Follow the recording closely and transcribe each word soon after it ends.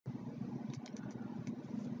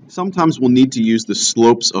Sometimes we'll need to use the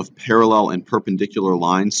slopes of parallel and perpendicular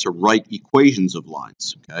lines to write equations of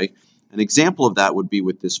lines, okay? An example of that would be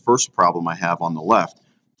with this first problem I have on the left.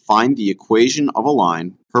 Find the equation of a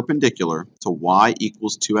line perpendicular to y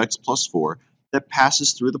equals 2x plus 4 that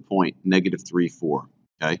passes through the point negative 3, 4,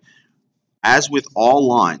 okay? As with all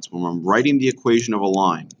lines, when I'm writing the equation of a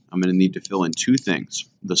line, I'm going to need to fill in two things,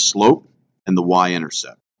 the slope and the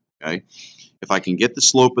y-intercept, okay? If I can get the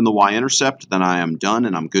slope and the y-intercept, then I am done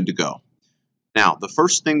and I'm good to go. Now, the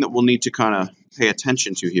first thing that we'll need to kind of pay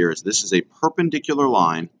attention to here is this is a perpendicular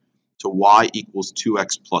line to y equals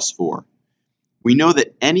 2x plus 4. We know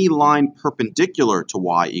that any line perpendicular to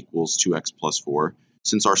y equals 2x plus 4,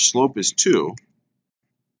 since our slope is 2,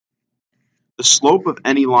 the slope of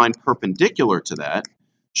any line perpendicular to that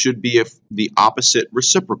should be the opposite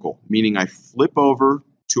reciprocal, meaning I flip over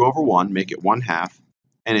 2 over 1, make it 1/2,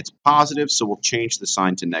 and it's positive, so we'll change the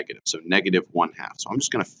sign to negative, so negative 1/2. So I'm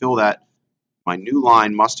just going to fill that. My new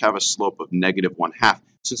line must have a slope of negative 1/2,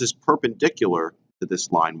 since it's perpendicular to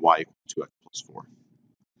this line y equals 2x plus 4.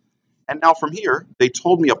 And now from here, they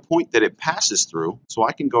told me a point that it passes through, so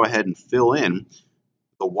I can go ahead and fill in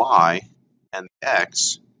the y and the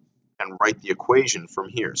x and write the equation from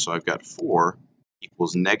here. So I've got 4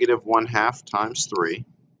 equals negative 1/2 times 3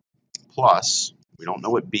 plus, we don't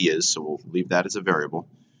know what b is, so we'll leave that as a variable.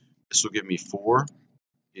 This will give me 4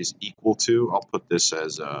 is equal to, I'll put this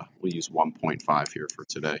as, we'll use 1.5 here for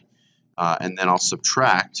today. And then I'll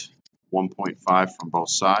subtract 1.5 from both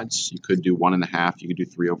sides. You could do 1.5, you could do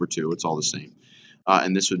 3 over 2, it's all the same.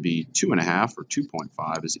 And this would be 2.5 or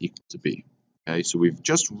 2.5 is equal to b. Okay, so we've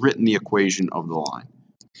just written the equation of the line.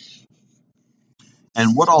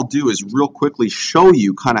 And what I'll do is real quickly show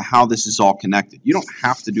you kind of how this is all connected. You don't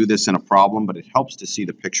have to do this in a problem, but it helps to see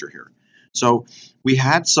the picture here. So we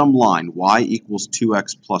had some line, y equals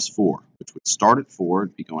 2x plus 4, which would start at 4,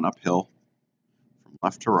 it'd be going uphill from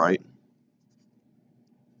left to right.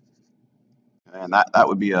 And that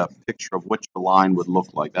would be a picture of what your line would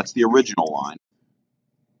look like. That's the original line.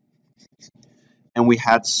 And we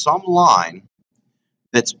had some line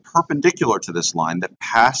that's perpendicular to this line that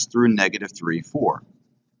passed through negative 3, 4.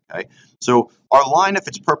 Okay? So our line, if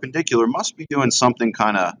it's perpendicular, must be doing something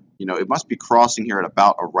kind of, it must be crossing here at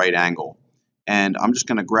about a right angle. And I'm just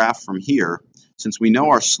going to graph from here. Since we know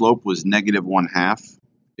our slope was negative 1/2,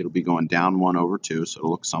 it'll be going down 1 over 2, so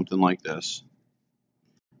it'll look something like this.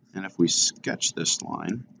 And if we sketch this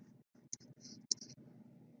line,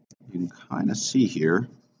 you can kind of see here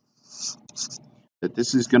that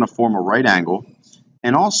this is going to form a right angle.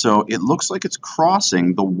 And also, it looks like it's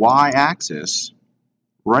crossing the y-axis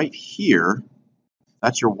right here.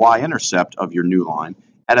 That's your y-intercept of your new line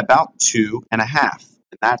at about 2.5.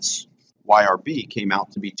 And that's why our b came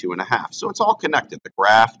out to be 2.5. So it's all connected. The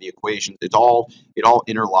graph, the equations, it all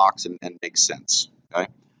interlocks and makes sense. Okay.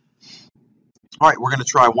 All right, we're going to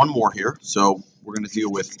try one more here. So we're going to deal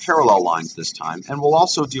with parallel lines this time. And we'll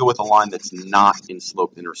also deal with a line that's not in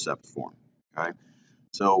slope-intercept form. Okay.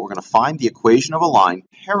 So we're going to find the equation of a line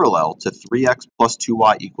parallel to 3x plus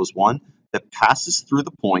 2y equals 1 that passes through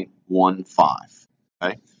the point 1, 5.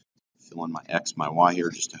 Okay? Fill in my x, my y here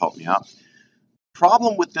just to help me out.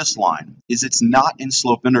 Problem with this line is it's not in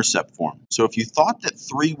slope-intercept form. So if you thought that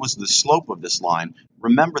 3 was the slope of this line,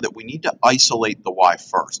 remember that we need to isolate the y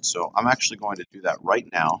first. So I'm actually going to do that right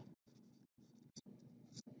now.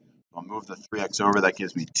 I'll move the 3x over. That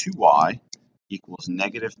gives me 2y equals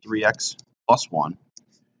negative 3x plus 1.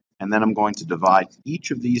 And then I'm going to divide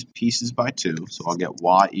each of these pieces by 2. So I'll get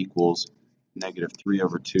y equals negative 3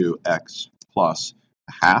 over 2x plus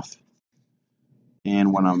 1/2.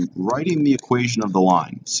 And when I'm writing the equation of the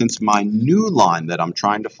line, since my new line that I'm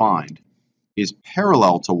trying to find is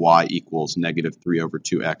parallel to y equals negative 3 over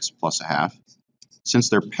 2x plus 1/2, since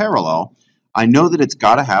they're parallel, I know that it's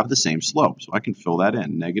got to have the same slope. So I can fill that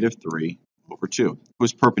in, negative 3 over 2. If it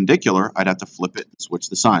was perpendicular, I'd have to flip it and switch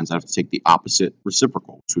the signs. I'd have to take the opposite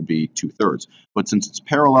reciprocal, which would be 2/3. But since it's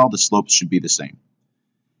parallel, the slopes should be the same.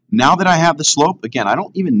 Now that I have the slope, again, I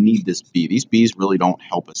don't even need this b. These b's really don't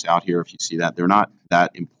help us out here. If you see that, they're not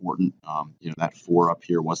that important. That 4 up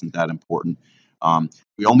here wasn't that important.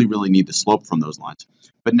 We only really need the slope from those lines.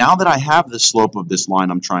 But now that I have the slope of this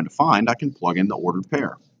line I'm trying to find, I can plug in the ordered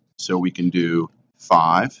pair. So we can do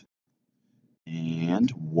 5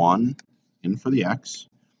 and 1 in for the x,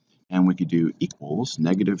 and we could do equals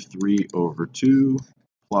negative 3 over 2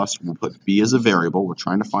 plus, we'll put b as a variable, we're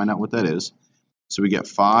trying to find out what that is. So we get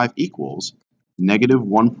 5 equals negative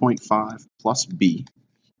 1.5 plus b,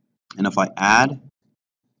 and if I add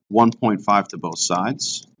 1.5 to both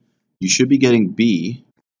sides, you should be getting b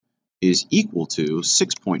is equal to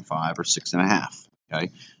 6.5 or 6.5.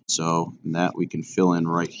 Okay, so that we can fill in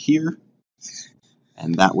right here,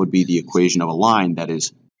 and that would be the equation of a line that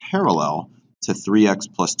is parallel to 3x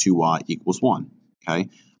plus 2y equals 1. Okay,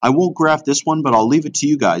 I won't graph this one, but I'll leave it to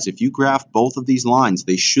you guys. If you graph both of these lines,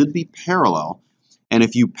 they should be parallel, and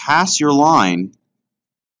if you pass your line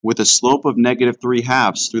with a slope of negative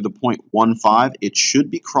 3/2 through the point 1, 5, it should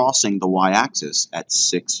be crossing the y-axis at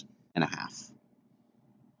 6 1/2.